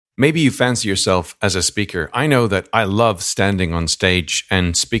Maybe you fancy yourself as a speaker. I know that I love standing on stage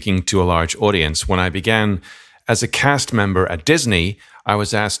and speaking to a large audience. When I began as a cast member at Disney, I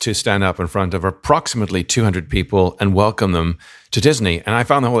was asked to stand up in front of approximately 200 people and welcome them to Disney. And I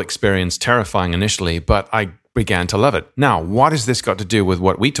found the whole experience terrifying initially, but I began to love it. Now, what has this got to do with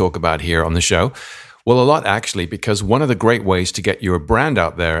what we talk about here on the show? Well, a lot actually, because one of the great ways to get your brand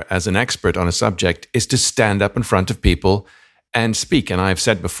out there as an expert on a subject is to stand up in front of people and speak. And I've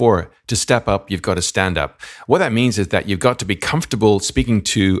said before, to step up, you've got to stand up. What that means is that you've got to be comfortable speaking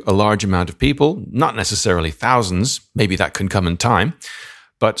to a large amount of people, not necessarily thousands, maybe that can come in time,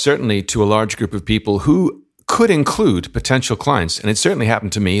 but certainly to a large group of people who could include potential clients. And it certainly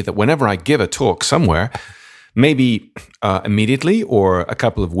happened to me that whenever I give a talk somewhere, maybe immediately or a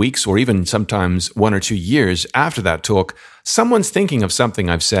couple of weeks or even sometimes 1 or 2 years after that talk, someone's thinking of something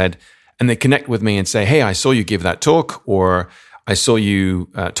I've said and they connect with me and say, hey, I saw you give that talk, or I saw you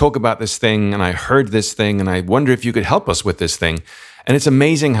talk about this thing and I heard this thing and I wonder if you could help us with this thing. And it's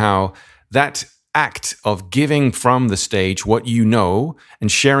amazing how that act of giving from the stage what you know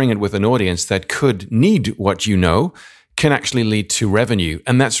and sharing it with an audience that could need what you know can actually lead to revenue.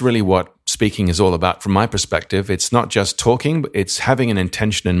 And that's really what speaking is all about from my perspective. It's not just talking, but it's having an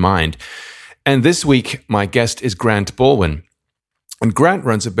intention in mind. And this week, my guest is Grant Baldwin. And Grant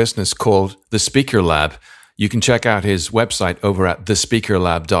runs a business called The Speaker Lab. You can check out his website over at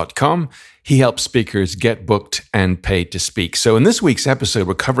thespeakerlab.com. He helps speakers get booked and paid to speak. So in this week's episode,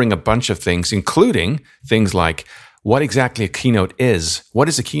 we're covering a bunch of things, including things like what exactly a keynote is. What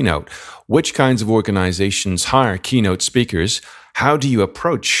is a keynote? Which kinds of organizations hire keynote speakers? How do you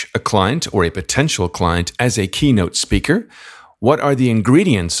approach a client or a potential client as a keynote speaker? What are the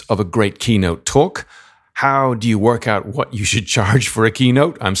ingredients of a great keynote talk? How do you work out what you should charge for a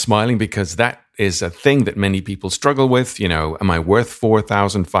keynote? I'm smiling because that is a thing that many people struggle with. You know, am I worth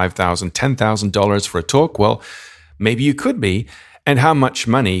 $4,000, $5,000, $10,000 for a talk? Well, maybe you could be. And how much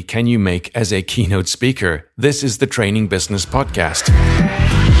money can you make as a keynote speaker? This is the Training Business Podcast.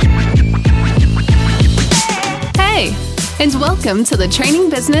 Hey, and welcome to the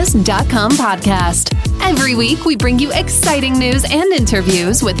trainingbusiness.com podcast. Every week, we bring you exciting news and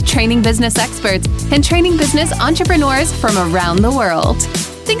interviews with training business experts and training business entrepreneurs from around the world.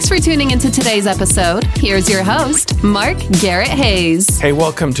 Thanks for tuning into today's episode. Here's your host, Mark Garrett Hayes. Hey,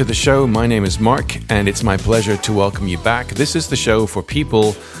 welcome to the show. My name is Mark, and it's my pleasure to welcome you back. This is the show for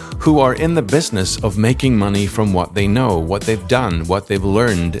people who are in the business of making money from what they know, what they've done, what they've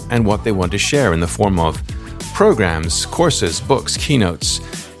learned, and what they want to share in the form of programs, courses, books, keynotes.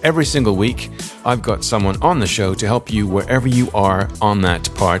 Every single week, I've got someone on the show to help you wherever you are on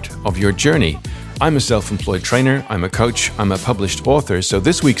that part of your journey. I'm a self-employed trainer, I'm a coach, I'm a published author, so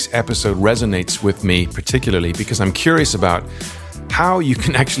this week's episode resonates with me particularly because I'm curious about how you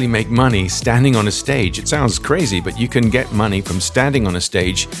can actually make money standing on a stage. It sounds crazy, but you can get money from standing on a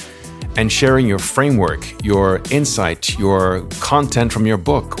stage and sharing your framework, your insight, your content from your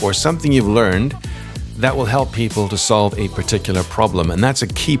book, or something you've learned that will help people to solve a particular problem. And that's a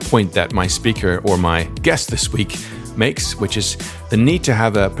key point that my speaker or my guest this week makes, which is the need to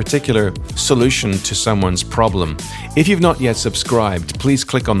have a particular solution to someone's problem. If you've not yet subscribed, please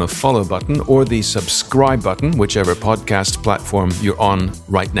click on the follow button or the subscribe button, whichever podcast platform you're on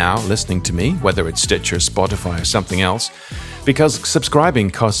right now listening to me, whether it's Stitcher, Spotify, or something else, because subscribing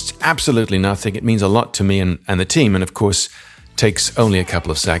costs absolutely nothing. It means a lot to me and the team, and of course, takes only a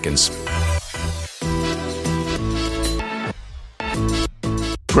couple of seconds.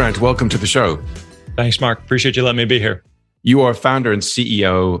 Grant, welcome to the show. Thanks, Mark. Appreciate you letting me be here. You are founder and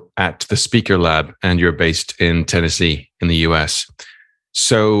CEO at the Speaker Lab, and you're based in Tennessee in the US.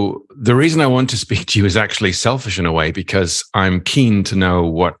 So the reason I want to speak to you is actually selfish in a way, because I'm keen to know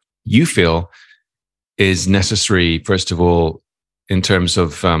what you feel is necessary, first of all, in terms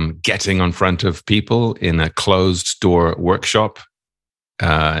of getting on front of people in a closed door workshop,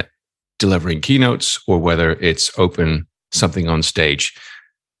 delivering keynotes, or whether it's open something on stage.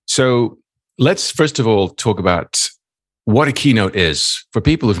 So let's first of all talk about what a keynote is. For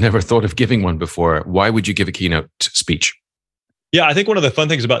people who've never thought of giving one before, why would you give a keynote speech? Yeah, I think one of the fun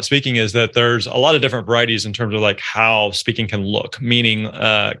things about speaking is that there's a lot of different varieties in terms of like how speaking can look, meaning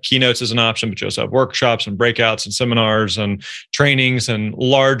keynotes is an option, but you also have workshops and breakouts and seminars and trainings and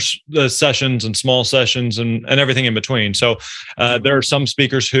large sessions and small sessions and everything in between. So there are some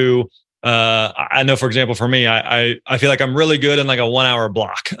speakers who I know, for example, for me, I feel like I'm really good in like a 1 hour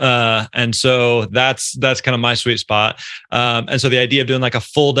block. And so that's kind of my sweet spot. And so the idea of doing like a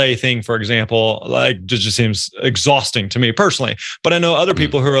full day thing, for example, like just seems exhausting to me personally. But I know other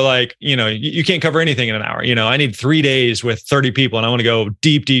people who are like, you can't cover anything in an hour. I need 3 days with 30 people and I want to go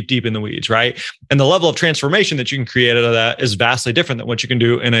deep in the weeds, right? And the level of transformation that you can create out of that is vastly different than what you can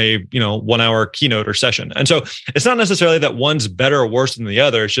do in a 1 hour keynote or session. And so it's not necessarily that one's better or worse than the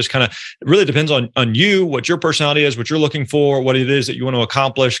other. It's just kind of, it really depends on you, what your personality is, what you're looking for, what it is that you want to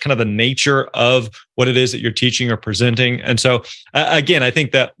accomplish, kind of the nature of what it is that you're teaching or presenting. And so again, I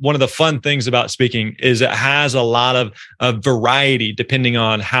think that one of the fun things about speaking is it has a lot of variety depending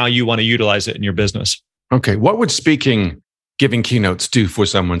on how you want to utilize it in your business. Okay. What would giving keynotes do for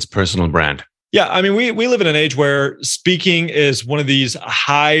someone's personal brand? Yeah, I mean, we live in an age where speaking is one of these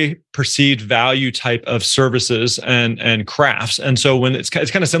high perceived value type of services and crafts. And so when it's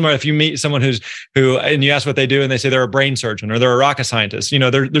kind of similar, if you meet someone who and you ask what they do and they say they're a brain surgeon or they're a rocket scientist,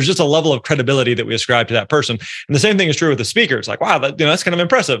 there's just a level of credibility that we ascribe to that person. And the same thing is true with the speaker. It's like, wow, that's kind of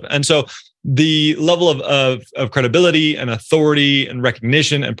impressive. And so the level of credibility and authority and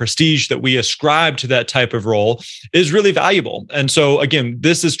recognition and prestige that we ascribe to that type of role is really valuable. And so again,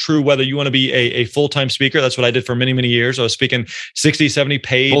 this is true whether you want to be a full-time speaker. That's what I did for many, many years. I was speaking 60, 70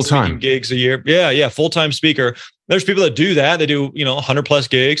 paid speaking gigs a year. Yeah. Full-time speaker. There's people that do that. They do, 100 plus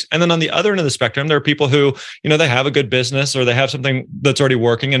gigs. And then on the other end of the spectrum, there are people who, they have a good business or they have something that's already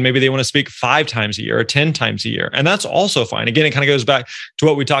working and maybe they want to speak 5 times a year or 10 times a year. And that's also fine. Again, it kind of goes back to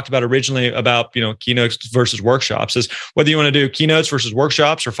what we talked about originally about, keynotes versus workshops is whether you want to do keynotes versus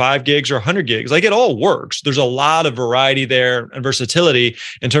workshops or 5 gigs or 100 gigs, like it all works. There's a lot of variety there and versatility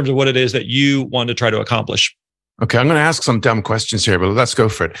in terms of what it is that you want to try to accomplish. Okay, I'm going to ask some dumb questions here, but let's go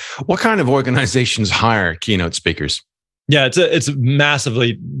for it. What kind of organizations hire keynote speakers? Yeah, it's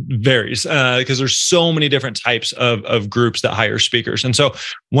massively varies because there's so many different types of groups that hire speakers. And so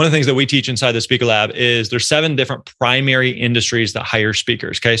one of the things that we teach inside the Speaker Lab is there's 7 different primary industries that hire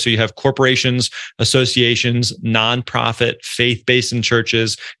speakers. Okay, so you have corporations, associations, nonprofit, faith-based and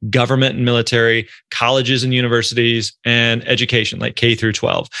churches, government and military, colleges and universities, and education, like K through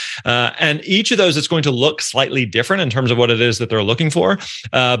 12. And each of those is going to look slightly different in terms of what it is that they're looking for.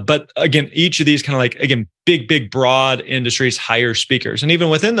 But again, each of these kind of like, again, big, broad industries hire speakers. And even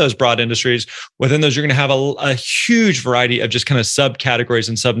within those broad industries, within those, you're going to have a huge variety of just kind of subcategories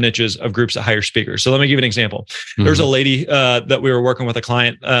and sub niches of groups that hire speakers. So let me give you an example. Mm-hmm. There's a lady that we were working with a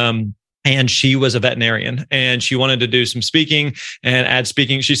client, and she was a veterinarian and she wanted to do some speaking and add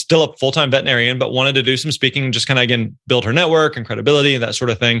speaking. She's still a full-time veterinarian, but wanted to do some speaking and just kind of, again, build her network and credibility and that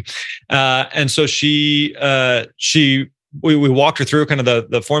sort of thing. And so we walked her through kind of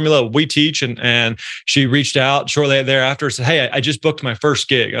the formula we teach, and she reached out shortly thereafter and said, "Hey, I just booked my first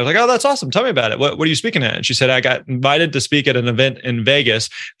gig." I was like, "Oh, that's awesome. Tell me about it. What are you speaking at?" And she said, "I got invited to speak at an event in Vegas.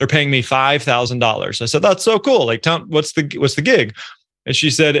 They're paying me $5,000. I said, "That's so cool. Like, what's the gig?" And she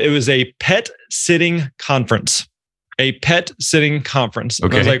said it was a pet sitting conference. A pet sitting conference.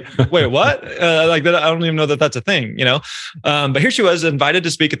 Okay. And I was like, wait, what? Like that? I don't even know that that's a thing, But here she was invited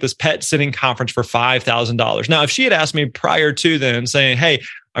to speak at this pet sitting conference for $5,000. Now, if she had asked me prior to then saying, "Hey,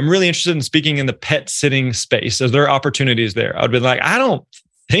 I'm really interested in speaking in the pet sitting space. Is there opportunities there?" I would be like, "I don't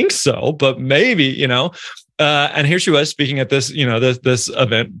think so, but maybe, And here she was speaking at this, this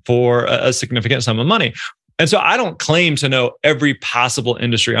event for a significant sum of money. And so I don't claim to know every possible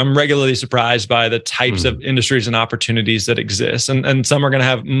industry. I'm regularly surprised by the types of industries and opportunities that exist. And some are going to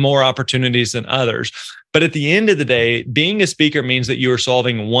have more opportunities than others. But at the end of the day, being a speaker means that you are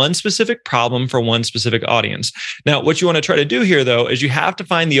solving one specific problem for one specific audience. Now, what you want to try to do here, though, is you have to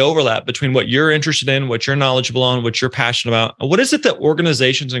find the overlap between what you're interested in, what you're knowledgeable on, what you're passionate about. What is it that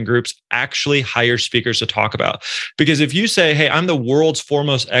organizations and groups actually hire speakers to talk about? Because if you say, "Hey, I'm the world's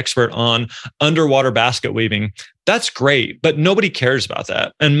foremost expert on underwater basket weaving," that's great, but nobody cares about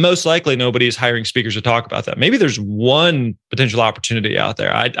that. And most likely nobody is hiring speakers to talk about that. Maybe there's one potential opportunity out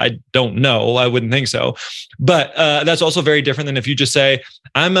there. I don't know. I wouldn't think so. But that's also very different than if you just say,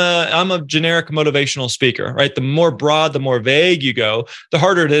 I'm a generic motivational speaker, right? The more broad, the more vague you go, the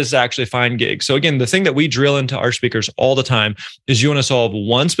harder it is to actually find gigs. So again, the thing that we drill into our speakers all the time is you want to solve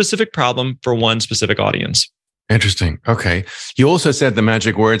one specific problem for one specific audience. Interesting. Okay. You also said the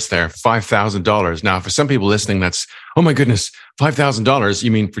magic words there, $5,000. Now, for some people listening, that's, oh my goodness, $5,000.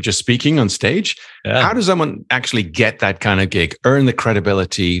 You mean for just speaking on stage? Yeah. How does someone actually get that kind of gig, earn the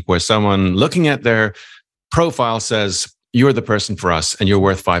credibility where someone looking at their profile says, "You're the person for us and you're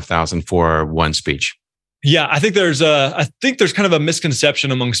worth $5,000 for one speech"? Yeah, I think there's kind of a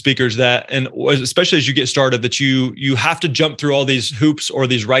misconception among speakers that, and especially as you get started, that you have to jump through all these hoops or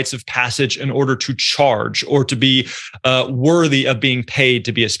these rites of passage in order to charge or to be worthy of being paid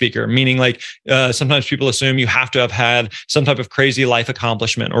to be a speaker. Meaning, like sometimes people assume you have to have had some type of crazy life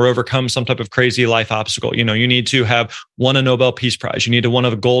accomplishment or overcome some type of crazy life obstacle. You need to have won a Nobel Peace Prize. You need to win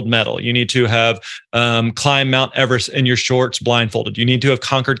a gold medal. You need to have climbed Mount Everest in your shorts blindfolded. You need to have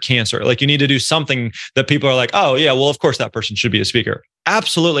conquered cancer. Like you need to do something that people are like, oh yeah, well, of course that person should be a speaker.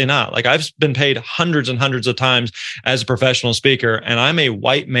 Absolutely not. Like I've been paid hundreds and hundreds of times as a professional speaker, and I'm a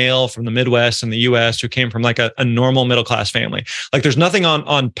white male from the Midwest in the US who came from like a normal middle-class family. Like there's nothing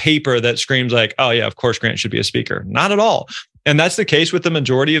on paper that screams like, oh yeah, of course Grant should be a speaker. Not at all. And that's the case with the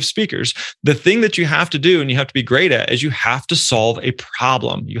majority of speakers. The thing that you have to do and you have to be great at is you have to solve a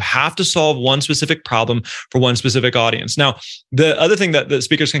problem. You have to solve one specific problem for one specific audience. Now, the other thing that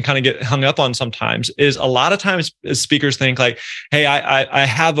speakers can kind of get hung up on sometimes is a lot of times speakers think like, hey, I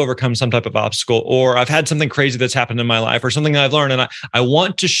have overcome some type of obstacle, or I've had something crazy that's happened in my life, or something that I've learned, and I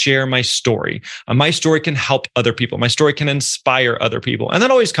want to share my story. My story can help other people. My story can inspire other people. And that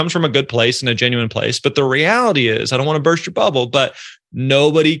always comes from a good place and a genuine place. But the reality is, I don't want to burst your bubble, but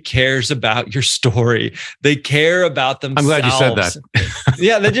nobody cares about your story. They care about themselves. I'm glad you said that.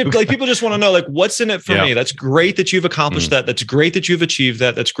 Yeah, like people just want to know, like, what's in it for me? That's great that you've accomplished that. That's great that you've achieved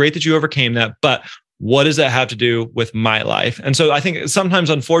that. That's great that you overcame that. But what does that have to do with my life? And so I think sometimes,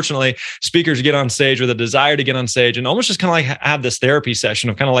 unfortunately, speakers get on stage with a desire to get on stage and almost just kind of like have this therapy session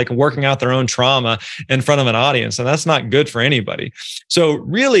of kind of like working out their own trauma in front of an audience. And that's not good for anybody. So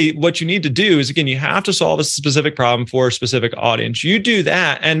really what you need to do is, again, you have to solve a specific problem for a specific audience. You do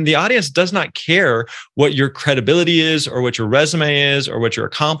that, and the audience does not care what your credibility is or what your resume is or what your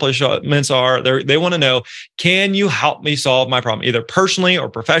accomplishments are. They want to know, can you help me solve my problem, either personally or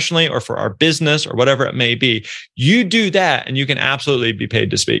professionally or for our business or whatever it may be. You do that and you can absolutely be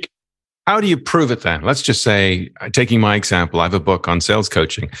paid to speak. How do you prove it then? Let's just say, taking my example, I have a book on sales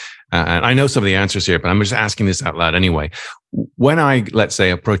coaching, and I know some of the answers here, but I'm just asking this out loud anyway. When I, let's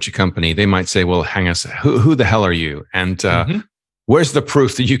say, approach a company, they might say, well, hang on a second, who the hell are you? And where's the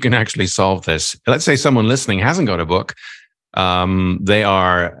proof that you can actually solve this? Let's say someone listening hasn't got a book. They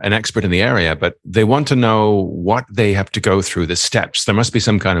are an expert in the area, but they want to know what they have to go through, the steps. There must be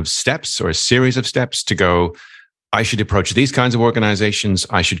some kind of steps or a series of steps to go, I should approach these kinds of organizations.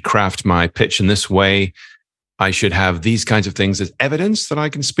 I should craft my pitch in this way. I should have these kinds of things as evidence that I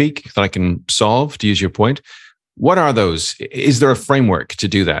can speak, that I can solve, to use your point. What are those? Is there a framework to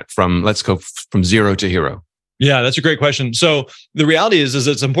do that let's go from zero to hero? Yeah, that's a great question. So the reality is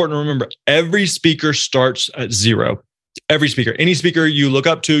it's important to remember every speaker starts at zero. Every speaker, any speaker you look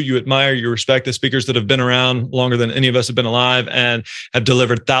up to, you admire, you respect, the speakers that have been around longer than any of us have been alive and have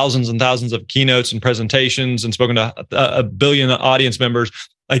delivered thousands and thousands of keynotes and presentations and spoken to a billion audience members.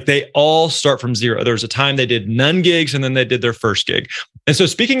 Like they all start from zero. There was a time they did none gigs and then they did their first gig. And so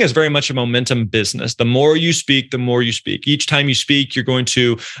speaking is very much a momentum business. The more you speak, the more you speak. Each time you speak, you're going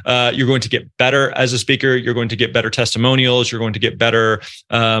to get better as a speaker. You're going to get better testimonials. You're going to get better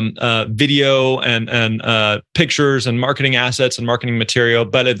video and pictures and marketing assets and marketing material.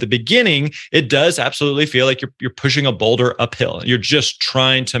 But at the beginning, it does absolutely feel like you're pushing a boulder uphill. You're just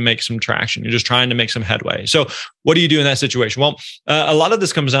trying to make some traction. You're just trying to make some headway. So what do you do in that situation? Well, a lot of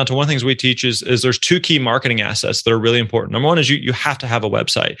this comes down to one of the things we teach is there's two key marketing assets that are really important. Number one is you have to have a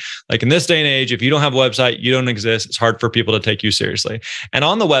website. Like in this day and age, if you don't have a website, you don't exist. It's hard for people to take you seriously. And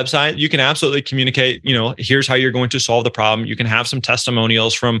on the website, you can absolutely communicate, here's how you're going to solve the problem. You can have some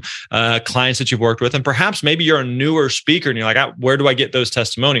testimonials from clients that you've worked with. And perhaps maybe you're a newer speaker and you're like, where do I get those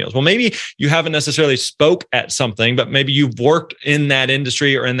testimonials? Well, maybe you haven't necessarily spoke at something, but maybe you've worked in that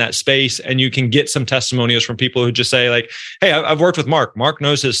industry or in that space and you can get some testimonials from people who just say like, hey, I've worked with Mark. Mark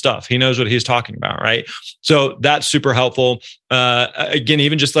knows his stuff. He knows what he's talking about, right? So that's super helpful. Again,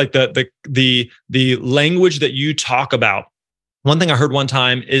 even just like the language that you talk about. One thing I heard one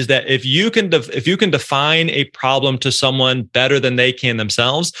time is that if you can define a problem to someone better than they can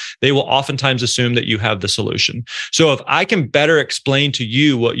themselves, they will oftentimes assume that you have the solution. So if I can better explain to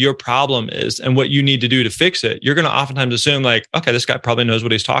you what your problem is and what you need to do to fix it, you're going to oftentimes assume like, okay, this guy probably knows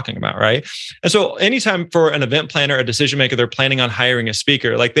what he's talking about, right? And so anytime for an event planner, a decision maker, they're planning on hiring a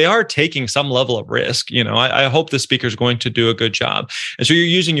speaker, like they are taking some level of risk. I hope the speaker is going to do a good job. And so you're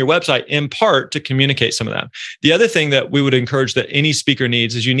using your website in part to communicate some of that. The other thing that we would encourage factors that any speaker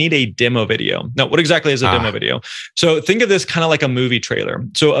needs is you need a demo video. Now, what exactly is a demo video? So think of this kind of like a movie trailer.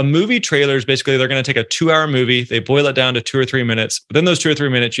 So a movie trailer is basically they're going to take a 2-hour movie, they boil it down to 2 or 3 minutes. Within those 2 or 3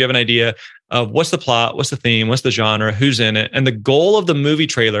 minutes, you have an idea of what's the plot, what's the theme, what's the genre, who's in it. And the goal of the movie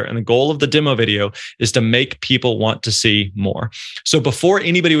trailer and the goal of the demo video is to make people want to see more. So before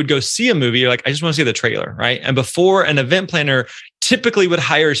anybody would go see a movie, you're like, I just want to see the trailer, right? And before an event planner typically would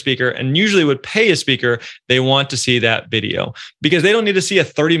hire a speaker and usually would pay a speaker, they want to see that video because they don't need to see a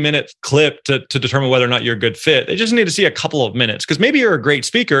 30-minute clip to determine whether or not you're a good fit. They just need to see a couple of minutes because maybe you're a great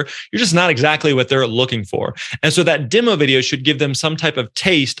speaker. You're just not exactly what they're looking for. And so that demo video should give them some type of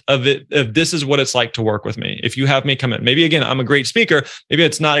taste of it, of this is what it's like to work with me. If you have me come in, maybe again, I'm a great speaker. Maybe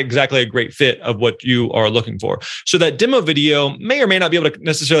it's not exactly a great fit of what you are looking for. So that demo video may or may not be able to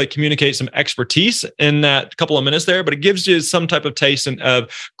necessarily communicate some expertise in that couple of minutes there, but it gives you some type of taste and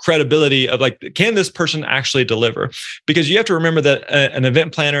of credibility of like, can this person actually deliver? Because you have to remember that an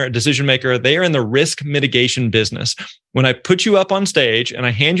event planner, a decision maker, they are in the risk mitigation business. When I put you up on stage and I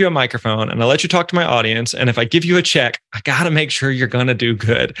hand you a microphone and I let you talk to my audience, and if I give you a check, I got to make sure you're going to do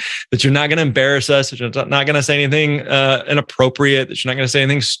good, that you're not going to embarrass us, that you're not going to say anything inappropriate, that you're not going to say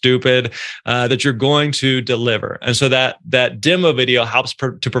anything stupid, that you're going to deliver. And so that demo video helps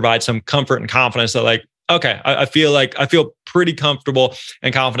to provide some comfort and confidence that like, okay, I feel pretty comfortable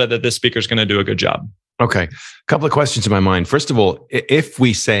and confident that this speaker is going to do a good job. Okay. A couple of questions in my mind. First of all, if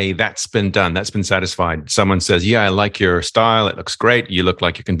we say that's been done, that's been satisfied, someone says, yeah, I like your style. It looks great. You look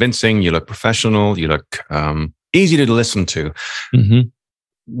like you're convincing. You look professional. You look easy to listen to. Mm-hmm.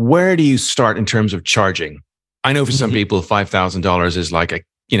 Where do you start in terms of charging? I know for some people, $5,000 is like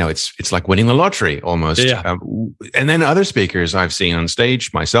it's like winning the lottery almost. Yeah. And then other speakers I've seen on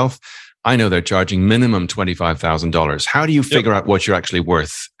stage, myself, I know they're charging minimum $25,000. How do you figure out what you're actually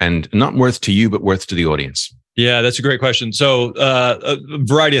worth, and not worth to you, but worth to the audience? Yeah, that's a great question. So a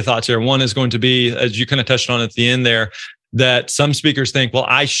variety of thoughts here. One is going to be, as you kind of touched on at the end there, that some speakers think, well,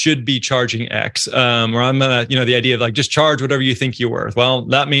 I should be charging X, or I'm gonna, the idea of like, just charge whatever you think you're worth. Well,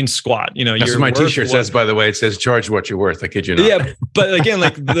 that means squat. That's what my T-shirt says, by the way. It says, charge what you're worth. I kid you not. Yeah, but again,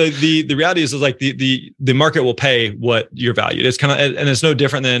 like the reality is like the market will pay what you're valued. It's kind of, and it's no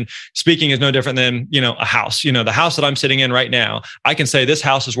different than speaking is no different than, a house. The house that I'm sitting in right now, I can say this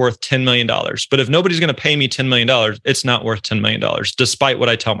house is worth $10 million. But if nobody's going to pay me $10 million, it's not worth $10 million, despite what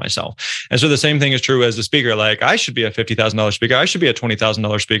I tell myself. And so the same thing is true as a speaker. Like, I should be a $50,000 speaker. I should be a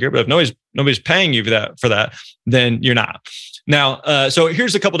 $20,000 speaker, but if nobody's paying you for that, then you're not. Now, so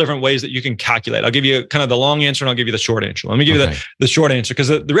here's a couple different ways that you can calculate. I'll give you kind of the long answer and I'll give you the short answer. Let me give you the short answer, because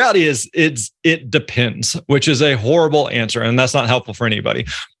the reality is it depends, which is a horrible answer, and that's not helpful for anybody.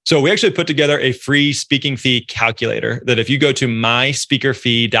 So we actually put together a free speaking fee calculator that if you go to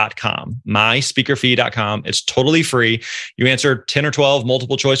myspeakerfee.com, it's totally free. You answer 10 or 12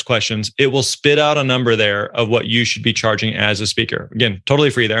 multiple choice questions. It will spit out a number there of what you should be charging as a speaker. Again,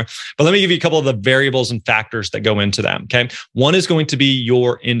 totally free there. But let me give you a couple of the variables and factors that go into that. Okay. One is going to be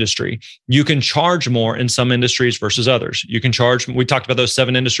your industry. You can charge more in some industries versus others. You can charge, we talked about those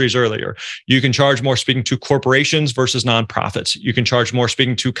 7 industries earlier. You can charge more speaking to corporations versus nonprofits. You can charge more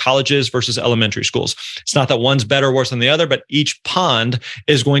speaking to colleges versus elementary schools. It's not that one's better or worse than the other, but each pond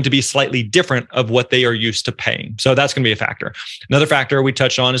is going to be slightly different of what they are used to paying. So that's going to be a factor. Another factor we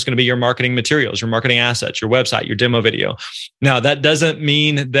touched on is going to be your marketing materials, your marketing assets, your website, your demo video. Now, that doesn't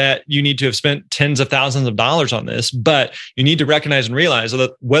mean that you need to have spent tens of thousands of dollars on this, but you need to recognize and realize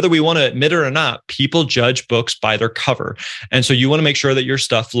that whether we want to admit it or not, people judge books by their cover. And so you want to make sure that your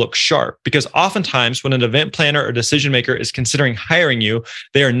stuff looks sharp, because oftentimes when an event planner or decision maker is considering hiring you,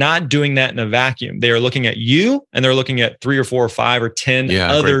 they are not doing that in a vacuum. They are looking at you, and they're looking at 3 or 4 or 5 or 10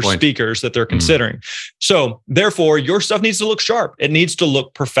 other speakers that they're considering. So therefore, your stuff needs to look sharp. It needs to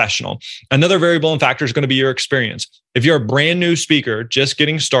look professional. Another variable and factor is going to be your experience. If you're a brand new speaker just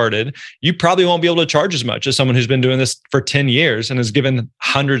getting started, you probably won't be able to charge as much as someone who's been doing this for 10 years and has given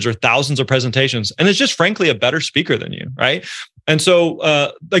hundreds or thousands of presentations and is just frankly a better speaker than you, right? And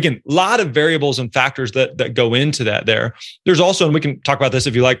so, again, a lot of variables and factors that go into that there. There's also, and we can talk about this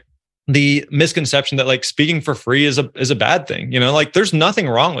if you like, the misconception that like speaking for free is a bad thing. Like there's nothing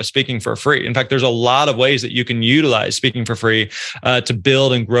wrong with speaking for free. In fact, there's a lot of ways that you can utilize speaking for free to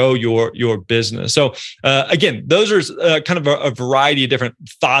build and grow your business. So again, those are kind of a variety of different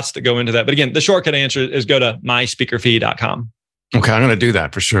thoughts that go into that. But again, the shortcut answer is go to myspeakerfee.com. Okay, I'm going to do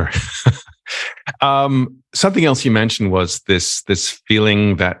that for sure. Something else you mentioned was this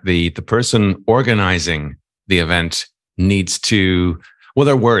feeling that the person organizing the event needs to, well,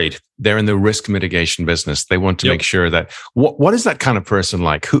 they're worried. They're in the risk mitigation business. They want to make sure that, what is that kind of person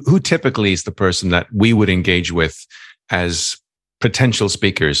like? Who typically is the person that we would engage with as potential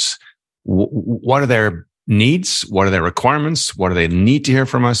speakers? What are their needs? What are their requirements? What do they need to hear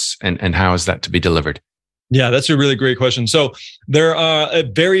from us? And how is that to be delivered? Yeah, that's a really great question. So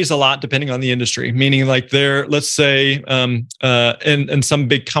it varies a lot depending on the industry, meaning like let's say in some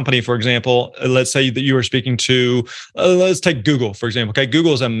big company, for example, let's say that you are speaking to, let's take Google, for example. Okay,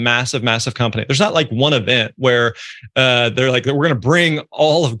 Google is a massive, massive company. There's not like one event where they're like, we're going to bring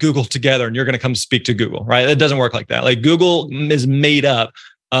all of Google together and you're going to come speak to Google, right? It doesn't work like that. Like Google is made up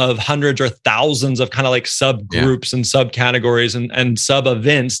of hundreds or thousands of kind of like subgroups and subcategories and sub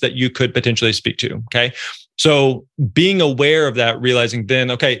events that you could potentially speak to. Okay. So being aware of that, realizing then,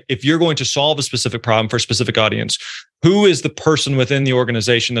 okay, if you're going to solve a specific problem for a specific audience, who is the person within the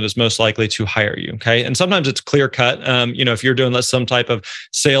organization that is most likely to hire you? Okay. And sometimes it's clear cut. If you're doing some type of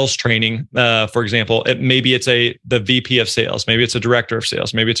sales training, for example, maybe it's the VP of sales, maybe it's a director of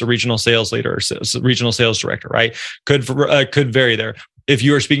sales, maybe it's a regional sales leader or regional sales director, right? Could vary there. If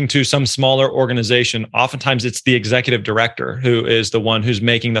you are speaking to some smaller organization, oftentimes it's the executive director who is the one who's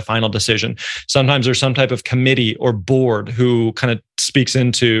making the final decision. Sometimes there's some type of committee or board who kind of speaks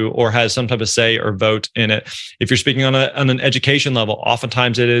into or has some type of say or vote in it. If you're speaking on an education level,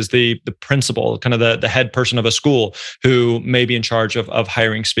 oftentimes it is the principal, kind of the head person of a school who may be in charge of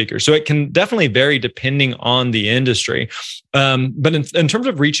hiring speakers. So it can definitely vary depending on the industry. But in terms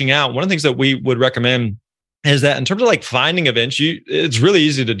of reaching out, one of the things that we would recommend is that in terms of like finding events, it's really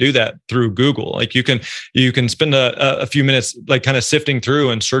easy to do that through Google. Like you can spend a few minutes like kind of sifting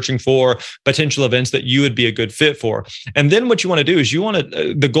through and searching for potential events that you would be a good fit for. And then what you want to do is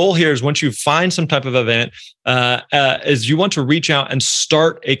the goal here is once you find some type of event, is you want to reach out and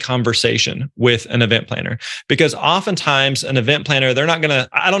start a conversation with an event planner. Because oftentimes an event planner,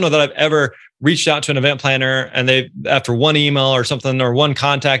 I don't know that I've ever reached out to an event planner and after one email or something or one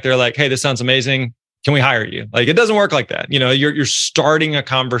contact, they're like, hey, this sounds amazing. Can we hire you? Like, it doesn't work like that. You're starting a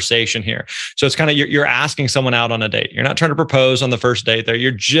conversation here. So it's kind of, you're asking someone out on a date. You're not trying to propose on the first date there.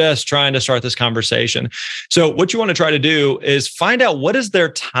 You're just trying to start this conversation. So what you want to try to do is find out what is their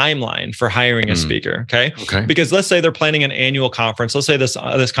timeline for hiring a speaker. Okay. Because let's say they're planning an annual conference. Let's say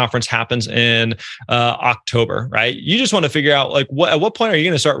this conference happens in October, right? You just want to figure out like at what point are you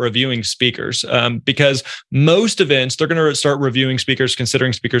going to start reviewing speakers? Because most events, they're going to start reviewing speakers,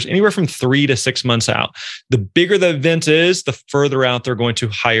 considering speakers anywhere from 3 to 6 months out. The bigger the event is, the further out they're going to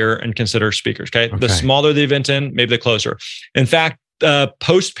hire and consider speakers. Okay. The smaller the event in, maybe the closer. In fact,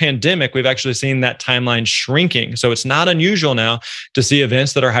 post-pandemic, we've actually seen that timeline shrinking. So it's not unusual now to see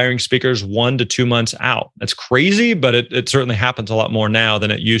events that are hiring speakers 1 to 2 months out. That's crazy, but it certainly happens a lot more now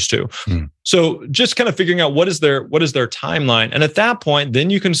than it used to. So just kind of figuring out what is their timeline. And at that point, then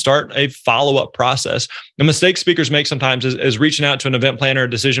you can start a follow-up process. The mistake speakers make sometimes is reaching out to an event planner or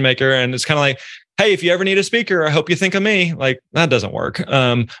decision maker. And it's kind of like, hey, if you ever need a speaker, I hope you think of me. Like, that doesn't work.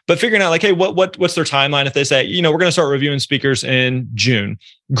 But figuring out like, hey, what's their timeline? If they say, we're going to start reviewing speakers in June.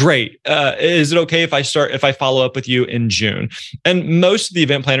 Great. Is it okay if I follow up with you in June? And most of the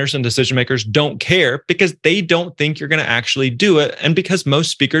event planners and decision makers don't care because they don't think you're going to actually do it. And because most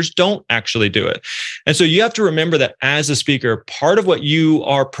speakers don't actually do it. And so you have to remember that as a speaker, part of what you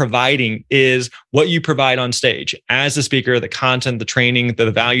are providing is what you provide on stage as a speaker, the content, the training,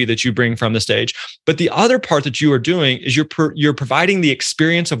 the value that you bring from the stage. But the other part that you are doing is you're providing the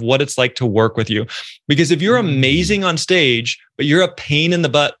experience of what it's like to work with you. Because if you're amazing on stage, but you're a pain in the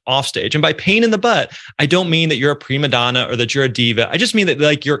butt off stage. And by pain in the butt, I don't mean that you're a prima donna or that you're a diva. I just mean that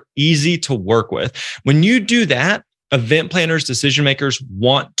like you're easy to work with. When you do that, event planners, decision makers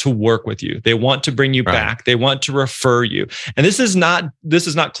want to work with you. They want to bring you back. They want to refer you. And this is not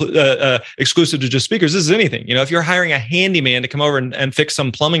exclusive to just speakers. This is anything. If you're hiring a handyman to come over and fix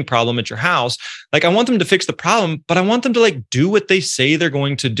some plumbing problem at your house, like I want them to fix the problem, but I want them to like do what they say they're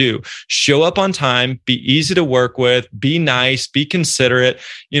going to do. Show up on time, be easy to work with, be nice, be considerate,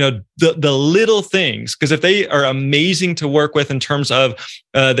 the little things. Because if they are amazing to work with in terms of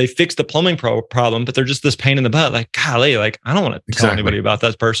they fix the plumbing problem, but they're just this pain in the butt, like, golly, like I don't want to tell anybody about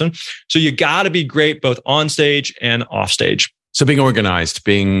that person. So you got to be great both on stage and off stage. So being organized,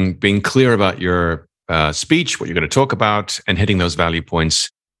 being clear about your speech, what you're going to talk about, and hitting those value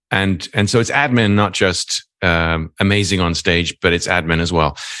points. And so it's admin, not just amazing on stage, but it's admin as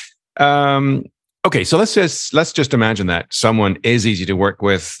well. Okay, so let's just imagine that someone is easy to work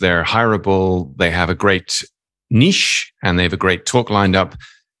with. They're hireable. They have a great niche and they have a great talk lined up.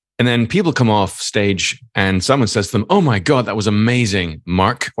 And then people come off stage and someone says to them, "Oh my God, that was amazing,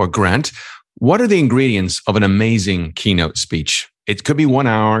 Mark or Grant. What are the ingredients of an amazing keynote speech?" It could be 1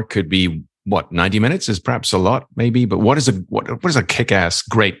 hour, could be what, 90 minutes is perhaps a lot, maybe, but what does a kick-ass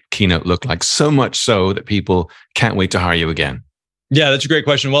great keynote look like? So much so that people can't wait to hire you again. Yeah, that's a great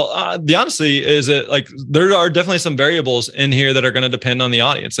question. Well, the honesty is that like there are definitely some variables in here that are going to depend on the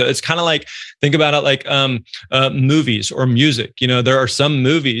audience. So it's kind of like, think about it like movies or music. There are some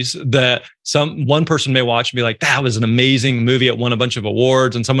movies that one person may watch and be like, that was an amazing movie. It won a bunch of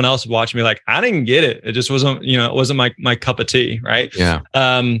awards. And someone else would watch and be like, I didn't get it. It just wasn't, it wasn't my cup of tea. Right. Yeah.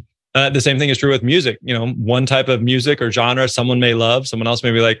 The same thing is true with music. One type of music or genre someone may love, someone else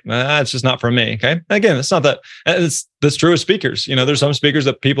may be like, it's just not for me. Okay. Again, it's not that. That's true with speakers. There's some speakers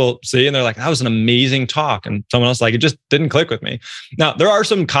that people see and they're like, that was an amazing talk. And someone else like, it just didn't click with me. Now, there are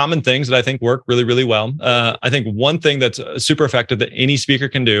some common things that I think work really, really well. I think one thing that's super effective that any speaker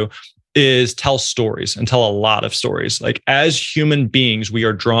can do is tell stories and tell a lot of stories. Like as human beings, we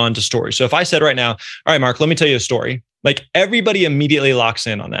are drawn to stories. So if I said right now, all right, Mark, let me tell you a story. Like everybody immediately locks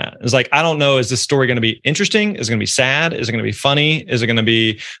in on that. It's like, I don't know, is this story going to be interesting? Is it going to be sad? Is it going to be funny? Is it going to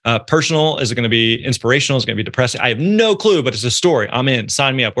be personal? Is it going to be inspirational? Is it going to be depressing? I have no clue, but it's a story. I'm in.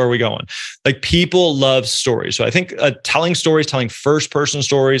 Sign me up. Where are we going? Like people love stories. So I think telling stories, telling first person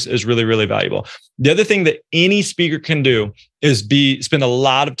stories is really, really valuable. The other thing that any speaker can do is spend a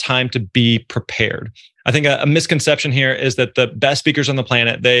lot of time to be prepared. I think a misconception here is that the best speakers on the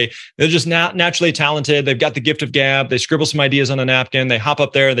planet, they're just naturally talented. They've got the gift of gab. They scribble some ideas on a napkin. They hop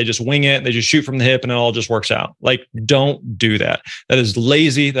up there. They just wing it. They just shoot from the hip and it all just works out. Like, don't do that. That is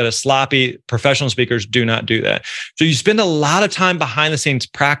lazy. That is sloppy. Professional speakers do not do that. So you spend a lot of time behind the scenes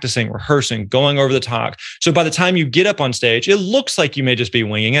practicing, rehearsing, going over the talk. So by the time you get up on stage, it looks like you may just be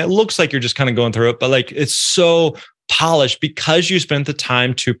winging it. It looks like you're just kind of going through it, but like it's so polished because you spent the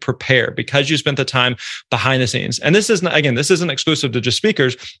time to prepare, because you spent the time behind the scenes. And this isn't exclusive to just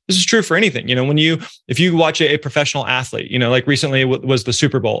speakers. This is true for anything. If you watch a professional athlete, like recently was the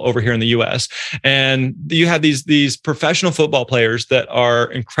Super Bowl over here in the US, and you have these professional football players that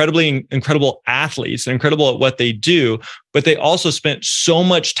are incredible athletes, incredible at what they do, but they also spent so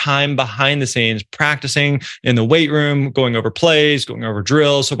much time behind the scenes practicing in the weight room, going over plays, going over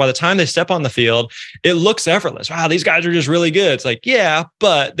drills. So by the time they step on the field, it looks effortless. Wow, these guys are just really good. It's like, yeah,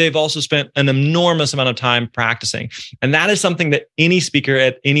 but they've also spent an enormous amount of time practicing. And that is something that any speaker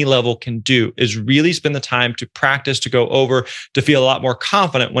at any level can do, is really spend the time to practice, to go over, to feel a lot more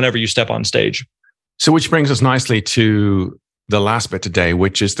confident whenever you step on stage. So which brings us nicely to the last bit today,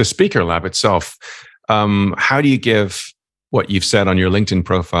 which is the Speaker Lab itself. How do you give what you've said on your LinkedIn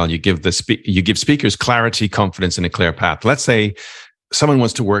profile? You give speakers clarity, confidence, and a clear path. Let's say someone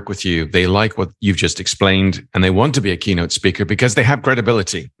wants to work with you. They like what you've just explained, and they want to be a keynote speaker because they have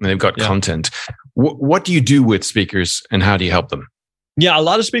credibility and they've got content. What do you do with speakers, and how do you help them? Yeah, a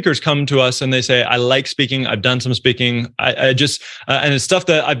lot of speakers come to us and they say, I like speaking. I've done some speaking. I just, and it's stuff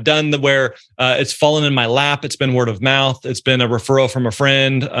that I've done where it's fallen in my lap. It's been word of mouth. It's been a referral from a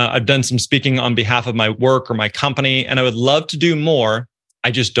friend. I've done some speaking on behalf of my work or my company, and I would love to do more. I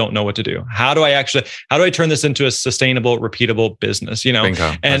just don't know what to do. How do I turn this into a sustainable, repeatable business?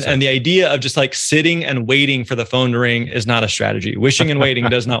 Bingo. And the idea of just like sitting and waiting for the phone to ring is not a strategy. Wishing and waiting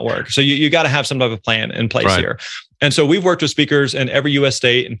does not work. So you got to have some type of plan in place here. And so we've worked with speakers in every US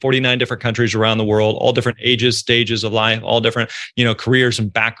state in 49 different countries around the world, all different ages, stages of life, all different, careers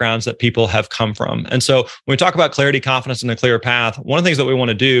and backgrounds that people have come from. And so when we talk about clarity, confidence, and a clear path, one of the things that we want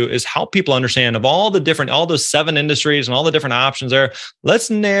to do is help people understand of all those 7 industries and all the different options there. Let's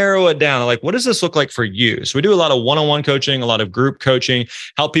narrow it down. Like, what does this look like for you? So we do a lot of one-on-one coaching, a lot of group coaching,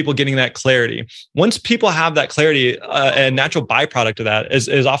 help people getting that clarity. Once people have that clarity, a natural byproduct of that is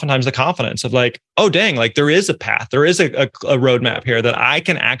oftentimes the confidence of like, oh, dang, like there is a path. There is a roadmap here that I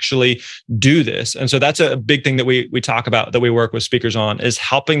can actually do this. And so that's a big thing that we talk about, that we work with speakers on, is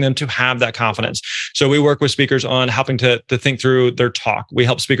helping them to have that confidence. So we work with speakers on helping to think through their talk. We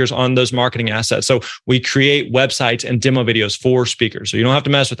help speakers on those marketing assets. So we create websites and demo videos for speakers. So you don't have to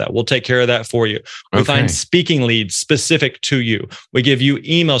mess with that. We'll take care of that for you. We find speaking leads specific to you. We give you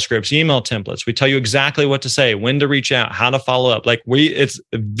email scripts, email templates. We tell you exactly what to say, when to reach out, how to follow up. Like it's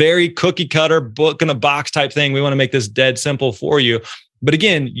a very cookie cutter, book in a box type thing. We want to make this dead simple for you. But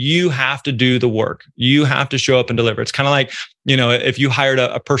again, you have to do the work. You have to show up and deliver. It's kind of like, if you hired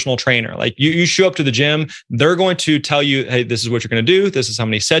a personal trainer, like you show up to the gym, they're going to tell you, hey, this is what you're going to do. This is how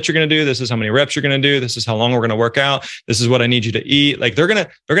many sets you're going to do. This is how many reps you're going to do. This is how long we're going to work out. This is what I need you to eat. Like they're going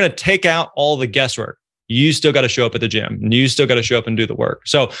to take out all the guesswork. You still got to show up at the gym, and you still got to show up and do the work.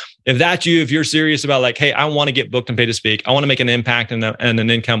 So if that's you, if you're serious about like, hey, I want to get booked and paid to speak, I want to make an impact and an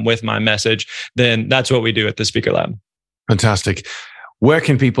income with my message, then that's what we do at the Speaker Lab. Fantastic. Where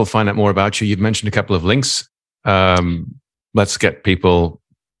can people find out more about you? You've mentioned a couple of links. Let's get people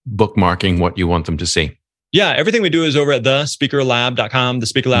bookmarking what you want them to see? Yeah, everything we do is over at thespeakerlab.com,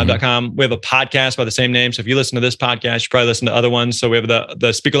 thespeakerlab.com. We have a podcast by the same name. So if you listen to this podcast, you probably listen to other ones. So we have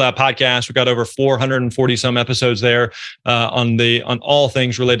the Speaker Lab podcast. We've got over 440 some episodes there on all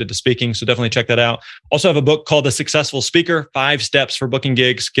things related to speaking. So definitely check that out. Also have a book called The Successful Speaker, 5 Steps for Booking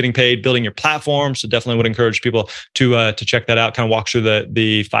Gigs, Getting Paid, Building Your Platform. So definitely would encourage people to check that out, kind of walk through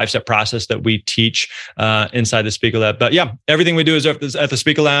the 5-step process that we teach inside the Speaker Lab. But yeah, everything we do is at the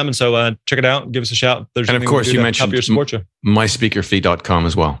Speaker Lab. And so check it out. Give us a shout. And of course, you mentioned myspeakerfee.com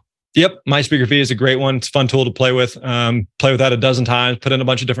as well. Yep. MySpeakerFee is a great one. It's a fun tool to play with. Play with that a dozen times, put in a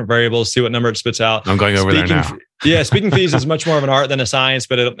bunch of different variables, see what number it spits out. I'm going over there now. Yeah. Speaking fees is much more of an art than a science,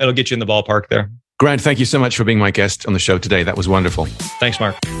 but it'll get you in the ballpark there. Grant, thank you so much for being my guest on the show today. That was wonderful. Thanks,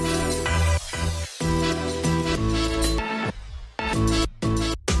 Mark.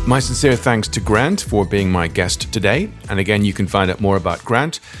 My sincere thanks to Grant for being my guest today. And again, you can find out more about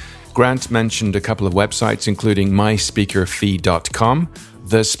Grant. Grant mentioned a couple of websites, including myspeakerfee.com,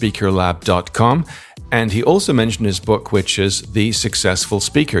 thespeakerlab.com, and he also mentioned his book, which is The Successful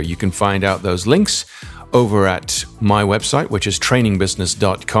Speaker. You can find out those links over at my website, which is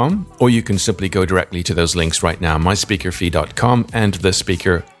trainingbusiness.com, or you can simply go directly to those links right now, myspeakerfee.com and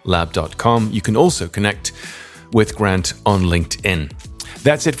thespeakerlab.com. You can also connect with Grant on LinkedIn.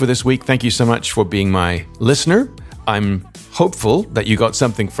 That's it for this week. Thank you so much for being my listener. I'm hopeful that you got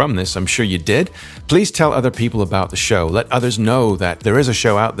something from this. I'm sure you did. Please tell other people about the show. Let others know that there is a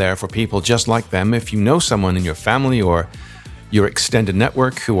show out there for people just like them. If you know someone in your family or your extended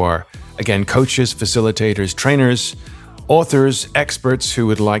network who are, again, coaches, facilitators, trainers, authors, experts who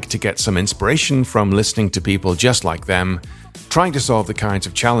would like to get some inspiration from listening to people just like them, trying to solve the kinds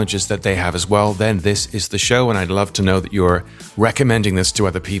of challenges that they have as well, then this is the show, and I'd love to know that you're recommending this to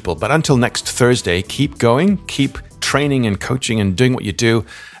other people. But until next Thursday, keep going, keep training and coaching and doing what you do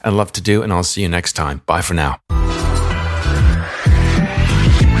and love to do, and I'll see you next time. Bye for now.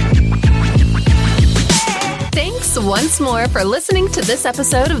 Thanks once more for listening to this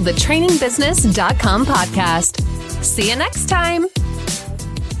episode of the trainingbusiness.com podcast. See you next time.